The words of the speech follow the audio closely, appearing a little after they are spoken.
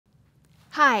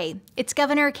Hi, it's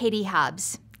Governor Katie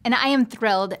Hobbs, and I am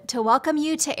thrilled to welcome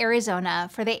you to Arizona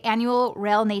for the annual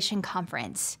RailNation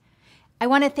conference. I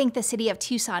want to thank the city of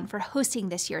Tucson for hosting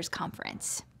this year's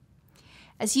conference.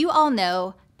 As you all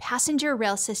know, passenger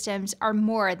rail systems are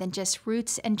more than just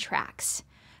routes and tracks.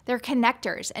 They're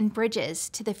connectors and bridges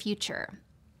to the future.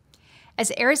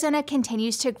 As Arizona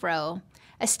continues to grow,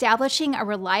 establishing a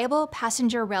reliable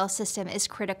passenger rail system is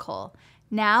critical,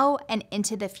 now and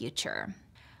into the future.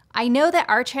 I know that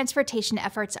our transportation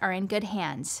efforts are in good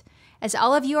hands, as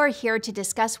all of you are here to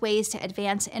discuss ways to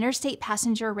advance interstate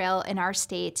passenger rail in our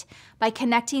state by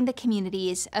connecting the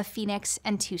communities of Phoenix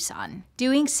and Tucson.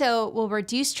 Doing so will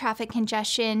reduce traffic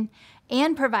congestion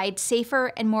and provide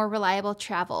safer and more reliable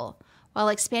travel, while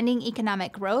expanding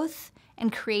economic growth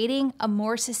and creating a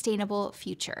more sustainable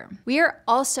future. We are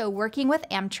also working with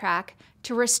Amtrak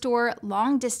to restore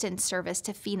long-distance service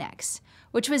to Phoenix,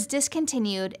 which was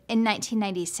discontinued in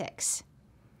 1996.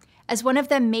 As one of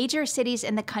the major cities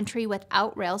in the country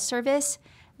without rail service,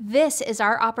 this is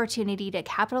our opportunity to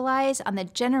capitalize on the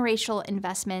generational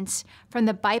investments from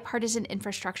the bipartisan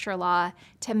infrastructure law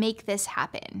to make this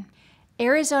happen.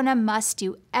 Arizona must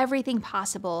do everything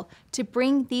possible to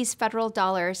bring these federal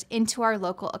dollars into our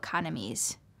local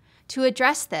economies. To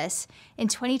address this, in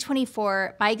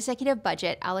 2024, my executive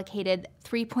budget allocated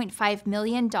 $3.5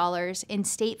 million in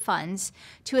state funds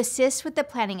to assist with the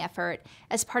planning effort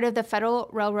as part of the Federal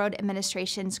Railroad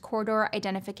Administration's Corridor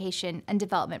Identification and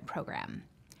Development Program.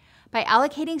 By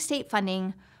allocating state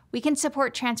funding, we can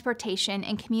support transportation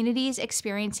in communities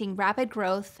experiencing rapid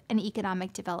growth and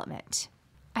economic development.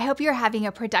 I hope you're having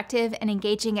a productive and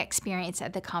engaging experience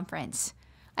at the conference.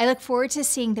 I look forward to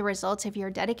seeing the results of your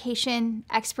dedication,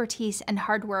 expertise, and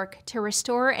hard work to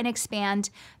restore and expand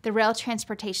the rail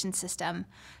transportation system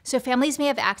so families may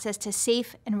have access to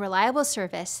safe and reliable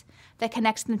service that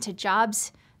connects them to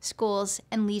jobs, schools,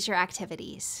 and leisure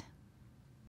activities.